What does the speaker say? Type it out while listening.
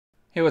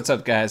Hey, what's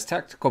up guys?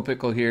 Tactical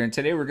Pickle here, and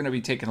today we're going to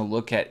be taking a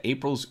look at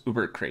April's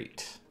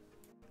Ubercrate.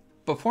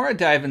 Before I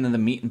dive into the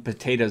meat and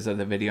potatoes of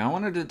the video, I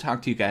wanted to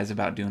talk to you guys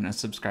about doing a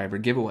subscriber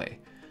giveaway.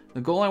 The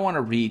goal I want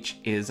to reach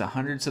is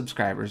 100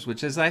 subscribers,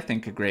 which is, I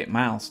think, a great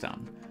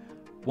milestone.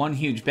 One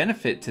huge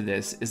benefit to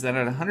this is that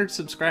at 100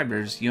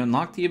 subscribers, you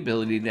unlock the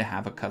ability to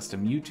have a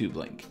custom YouTube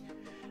link.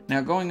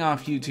 Now, going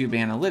off YouTube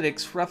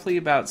analytics, roughly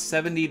about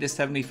 70 to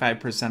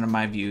 75% of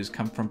my views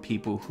come from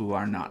people who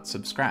are not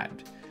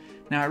subscribed.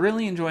 Now, I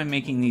really enjoy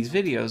making these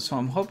videos, so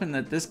I'm hoping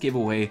that this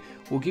giveaway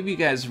will give you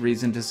guys a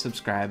reason to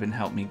subscribe and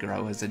help me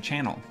grow as a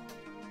channel.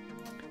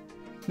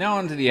 Now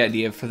on to the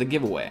idea for the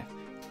giveaway.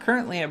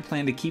 Currently, I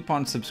plan to keep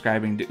on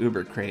subscribing to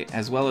Ubercrate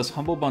as well as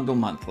Humble Bundle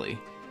Monthly.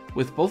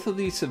 With both of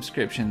these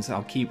subscriptions,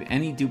 I'll keep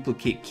any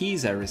duplicate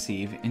keys I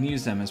receive and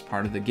use them as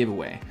part of the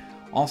giveaway.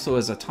 Also,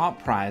 as a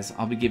top prize,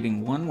 I'll be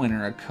giving one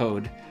winner a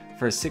code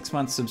for a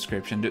 6-month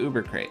subscription to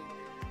Ubercrate.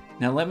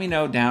 Now let me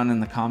know down in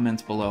the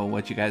comments below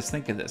what you guys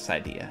think of this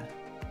idea.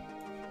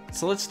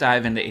 So let's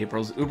dive into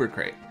April's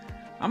Ubercrate.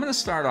 I'm going to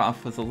start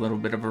off with a little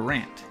bit of a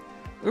rant.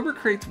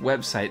 Ubercrate's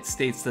website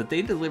states that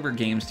they deliver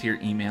games to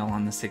your email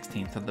on the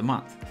 16th of the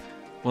month.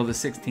 Well, the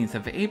 16th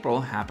of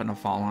April happened to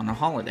fall on a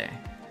holiday.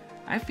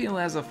 I feel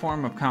as a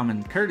form of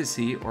common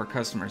courtesy or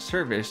customer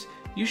service,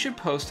 you should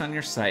post on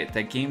your site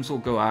that games will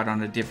go out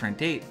on a different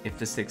date if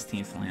the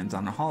 16th lands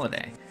on a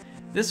holiday.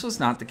 This was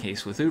not the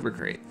case with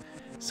Ubercrate.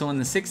 So when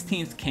the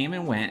 16th came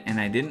and went and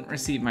I didn't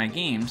receive my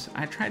games,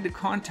 I tried to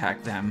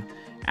contact them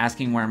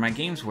asking where my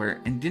games were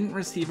and didn't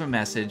receive a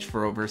message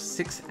for over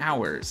 6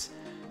 hours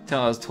till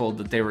I was told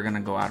that they were going to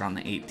go out on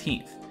the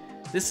 18th.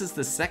 This is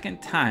the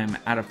second time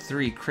out of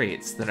 3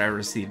 crates that I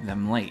received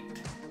them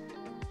late.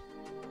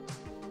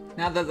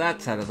 Now that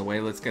that's out of the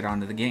way, let's get on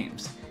to the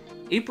games.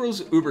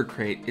 April's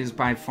Ubercrate is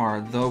by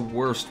far the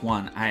worst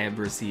one I have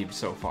received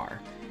so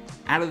far.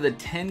 Out of the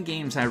 10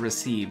 games I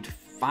received,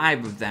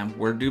 5 of them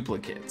were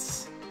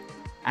duplicates.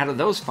 Out of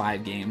those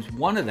 5 games,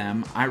 one of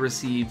them I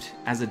received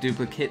as a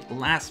duplicate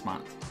last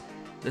month.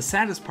 The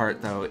saddest part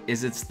though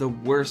is it's the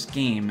worst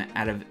game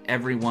out of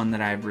every one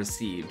that I've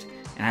received,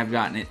 and I've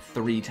gotten it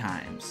 3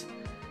 times.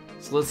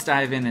 So let's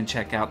dive in and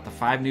check out the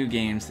 5 new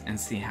games and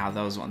see how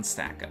those ones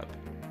stack up.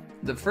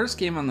 The first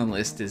game on the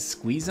list is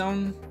Squeeze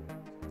Zone.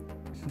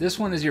 This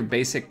one is your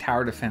basic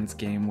tower defense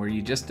game where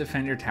you just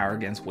defend your tower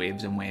against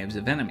waves and waves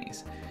of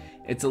enemies.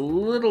 It's a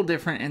little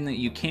different in that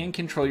you can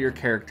control your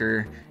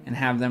character and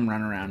have them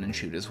run around and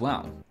shoot as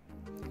well.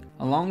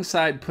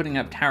 Alongside putting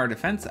up tower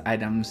defense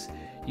items,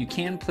 you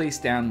can place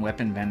down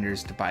weapon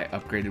vendors to buy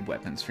upgraded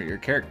weapons for your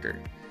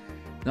character.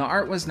 The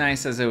art was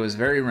nice as it was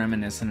very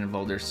reminiscent of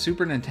older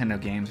Super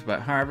Nintendo games,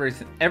 but however,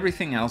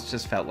 everything else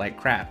just felt like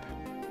crap.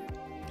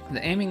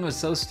 The aiming was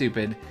so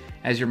stupid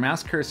as your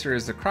mouse cursor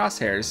is the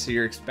crosshairs, so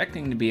you're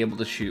expecting to be able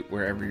to shoot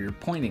wherever you're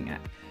pointing at.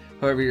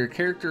 However, your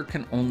character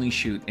can only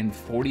shoot in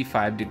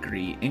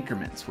 45-degree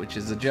increments, which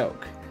is a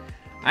joke.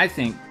 I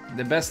think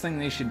the best thing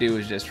they should do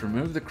is just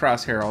remove the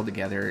crosshair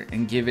altogether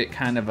and give it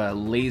kind of a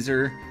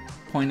laser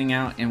pointing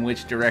out in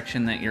which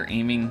direction that you're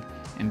aiming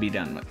and be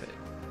done with it.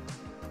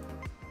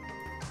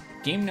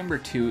 Game number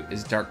 2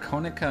 is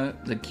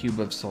Darkonica: The Cube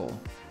of Soul.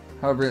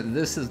 However,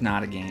 this is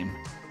not a game.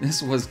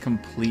 This was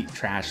complete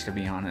trash, to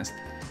be honest.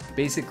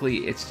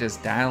 Basically, it's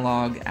just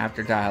dialogue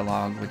after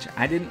dialogue, which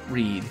I didn't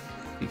read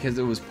because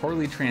it was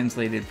poorly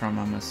translated from,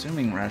 I'm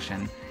assuming,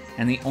 Russian,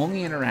 and the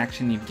only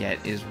interaction you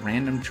get is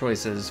random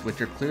choices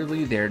which are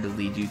clearly there to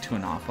lead you to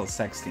an awful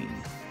sex scene.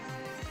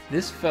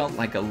 This felt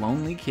like a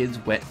lonely kid's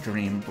wet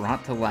dream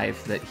brought to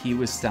life that he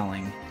was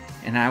selling,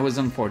 and I was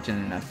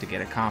unfortunate enough to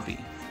get a copy.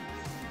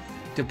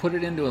 To put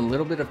it into a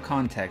little bit of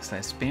context, I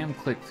spam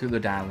clicked through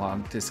the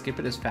dialogue to skip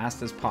it as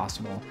fast as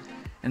possible,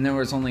 and there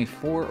was only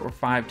 4 or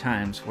 5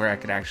 times where I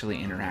could actually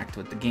interact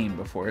with the game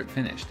before it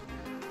finished.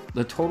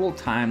 The total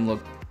time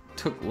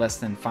took less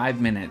than 5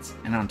 minutes,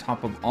 and on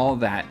top of all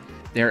that,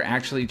 they're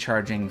actually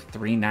charging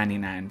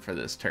 $3.99 for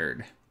this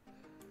turd.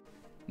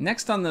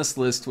 Next on this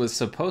list was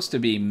supposed to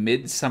be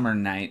Midsummer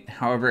Night.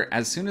 However,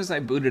 as soon as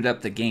I booted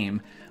up the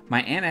game,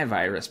 my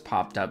antivirus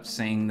popped up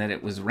saying that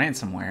it was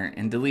ransomware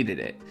and deleted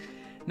it.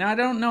 Now, I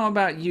don't know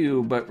about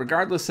you, but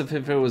regardless of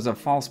if it was a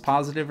false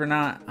positive or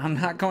not, I'm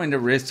not going to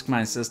risk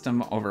my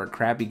system over a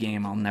crappy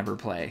game I'll never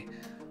play.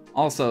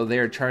 Also, they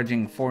are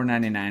charging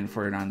 $4.99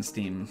 for it on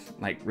Steam.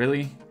 Like,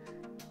 really?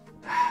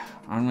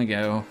 On we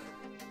go.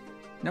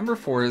 Number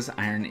 4 is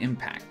Iron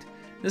Impact.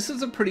 This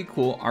is a pretty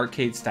cool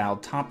arcade-style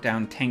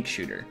top-down tank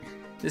shooter.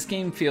 This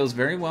game feels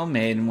very well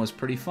made and was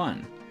pretty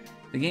fun.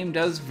 The game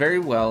does very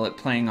well at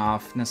playing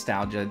off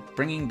nostalgia,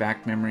 bringing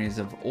back memories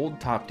of old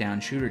top-down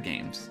shooter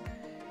games.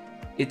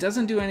 It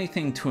doesn't do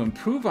anything to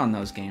improve on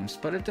those games,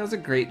 but it does a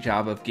great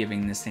job of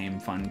giving the same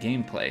fun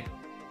gameplay.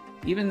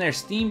 Even their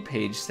Steam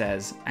page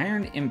says,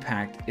 Iron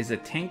Impact is a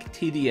tank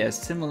TDS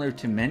similar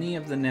to many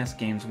of the NES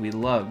games we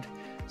loved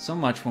so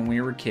much when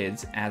we were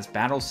kids as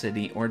Battle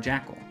City or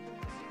Jackal.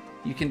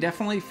 You can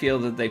definitely feel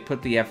that they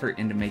put the effort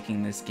into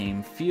making this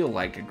game feel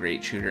like a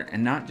great shooter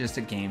and not just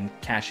a game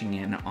cashing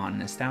in on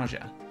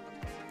nostalgia.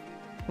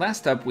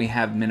 Last up we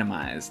have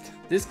Minimized.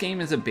 This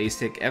game is a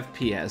basic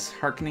FPS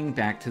harkening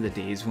back to the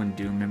days when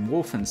Doom and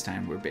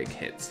Wolfenstein were big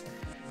hits.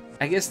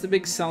 I guess the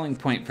big selling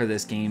point for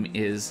this game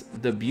is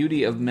the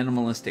beauty of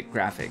minimalistic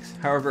graphics.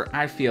 However,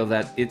 I feel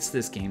that it's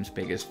this game's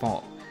biggest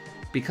fault.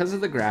 Because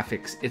of the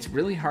graphics, it's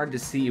really hard to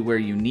see where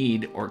you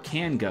need or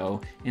can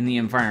go in the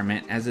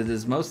environment, as it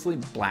is mostly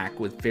black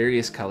with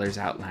various colors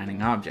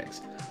outlining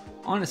objects.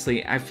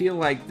 Honestly, I feel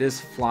like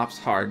this flops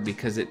hard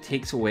because it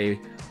takes away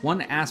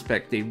one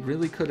aspect they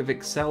really could have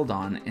excelled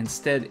on.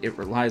 Instead, it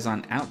relies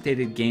on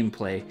outdated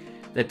gameplay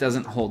that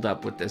doesn't hold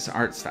up with this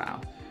art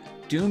style.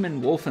 Doom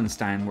and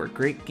Wolfenstein were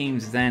great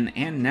games then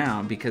and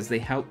now because they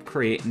helped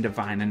create and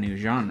define a new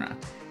genre.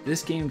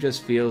 This game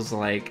just feels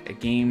like a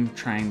game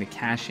trying to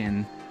cash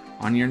in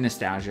on your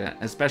nostalgia,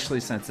 especially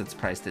since it's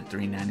priced at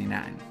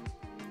 $3.99.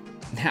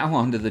 Now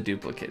on to the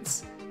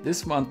duplicates.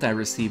 This month I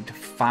received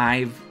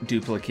 5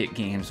 duplicate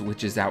games,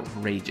 which is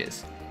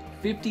outrageous.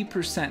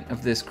 50%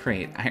 of this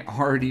crate I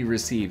already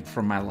received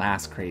from my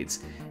last crates,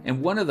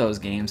 and one of those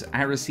games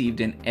I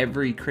received in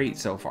every crate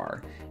so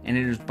far, and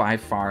it is by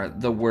far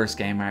the worst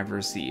game I've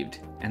received,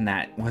 and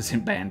that was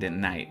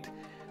Abandoned Night.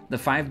 The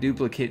 5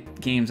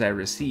 duplicate games I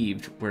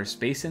received were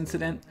Space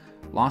Incident,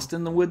 Lost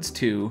in the Woods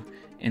 2,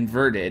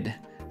 Inverted,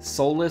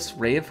 Soulless,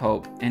 Ray of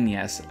Hope, and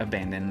yes,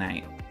 Abandoned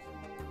Night.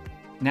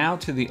 Now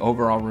to the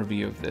overall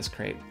review of this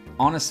crate.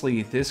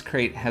 Honestly, this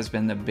crate has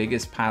been the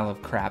biggest pile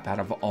of crap out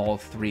of all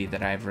 3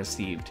 that I've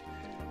received.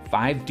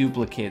 5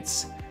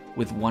 duplicates,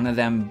 with one of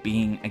them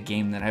being a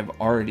game that I've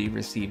already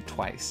received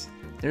twice.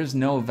 There's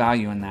no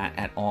value in that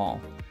at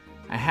all.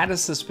 I had a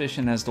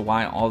suspicion as to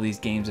why all these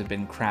games have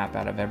been crap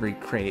out of every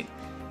crate,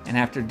 and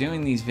after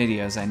doing these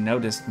videos I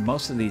noticed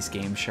most of these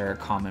games share a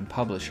common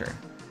publisher.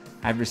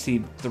 I've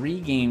received 3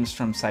 games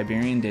from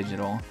Siberian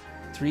Digital,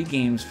 3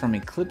 games from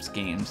Eclipse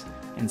Games,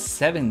 and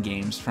 7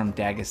 games from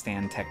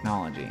Dagestan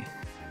Technology.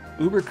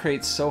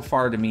 Ubercrate so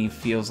far to me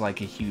feels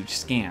like a huge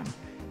scam.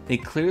 They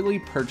clearly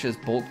purchase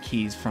bulk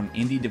keys from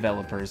indie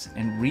developers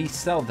and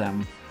resell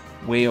them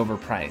way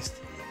overpriced.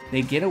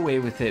 They get away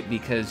with it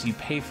because you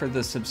pay for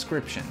the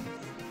subscription.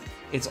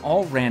 It's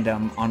all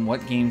random on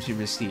what games you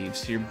receive,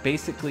 so you're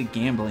basically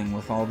gambling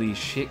with all these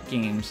shit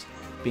games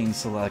being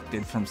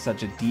selected from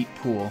such a deep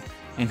pool,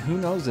 and who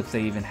knows if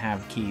they even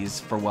have keys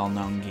for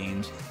well-known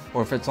games,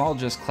 or if it's all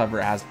just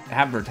clever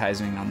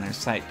advertising on their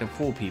site to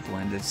fool people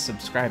into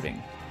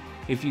subscribing.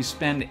 If you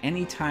spend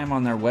any time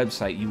on their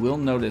website, you will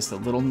notice a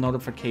little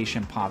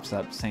notification pops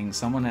up saying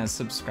someone has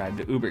subscribed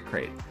to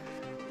Ubercrate.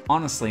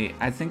 Honestly,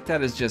 I think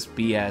that is just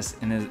BS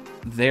and is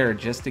there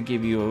just to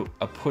give you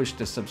a push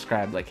to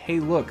subscribe, like, hey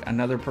look,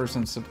 another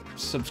person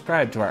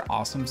subscribed to our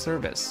awesome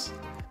service.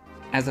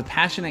 As a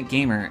passionate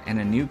gamer and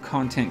a new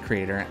content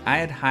creator, I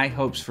had high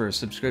hopes for a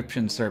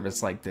subscription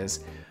service like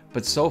this,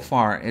 but so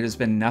far it has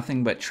been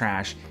nothing but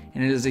trash,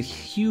 and it is a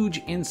huge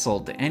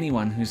insult to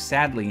anyone who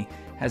sadly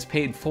has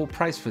paid full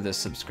price for this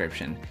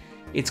subscription.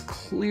 It's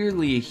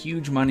clearly a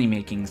huge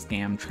money-making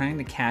scam trying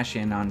to cash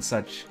in on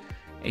such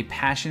a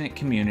passionate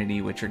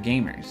community which are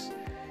gamers.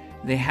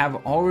 They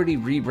have already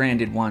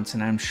rebranded once,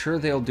 and I'm sure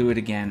they'll do it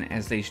again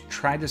as they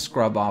try to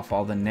scrub off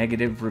all the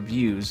negative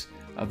reviews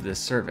of this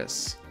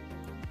service.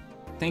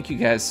 Thank you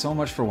guys so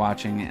much for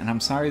watching, and I'm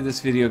sorry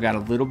this video got a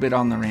little bit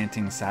on the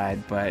ranting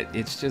side, but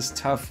it's just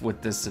tough with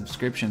this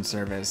subscription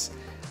service.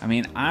 I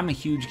mean, I'm a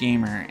huge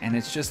gamer, and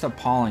it's just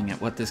appalling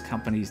at what this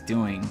company's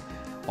doing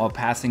while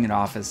passing it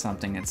off as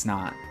something it's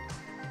not.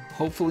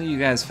 Hopefully you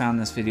guys found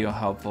this video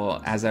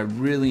helpful, as I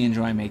really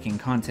enjoy making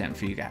content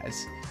for you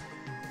guys.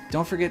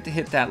 Don't forget to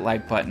hit that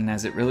like button,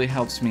 as it really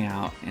helps me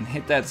out, and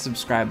hit that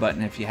subscribe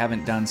button if you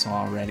haven't done so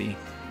already,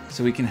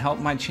 so we can help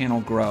my channel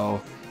grow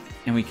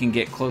and we can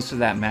get close to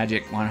that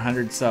magic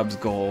 100 subs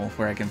goal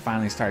where I can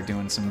finally start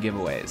doing some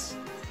giveaways.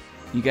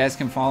 You guys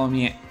can follow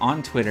me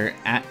on Twitter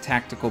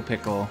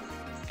 @TacticalPickle,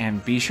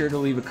 and be sure to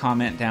leave a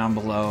comment down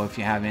below if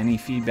you have any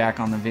feedback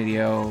on the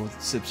video,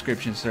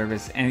 subscription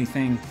service,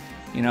 anything.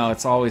 You know,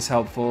 it's always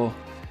helpful.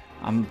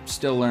 I'm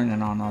still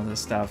learning on all this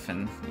stuff,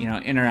 and you know,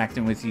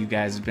 interacting with you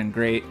guys has been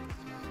great.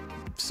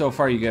 So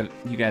far you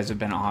guys have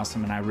been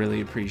awesome, and I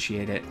really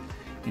appreciate it.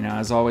 You know,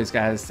 as always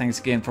guys,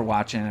 thanks again for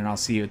watching, and I'll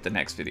see you at the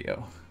next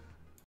video.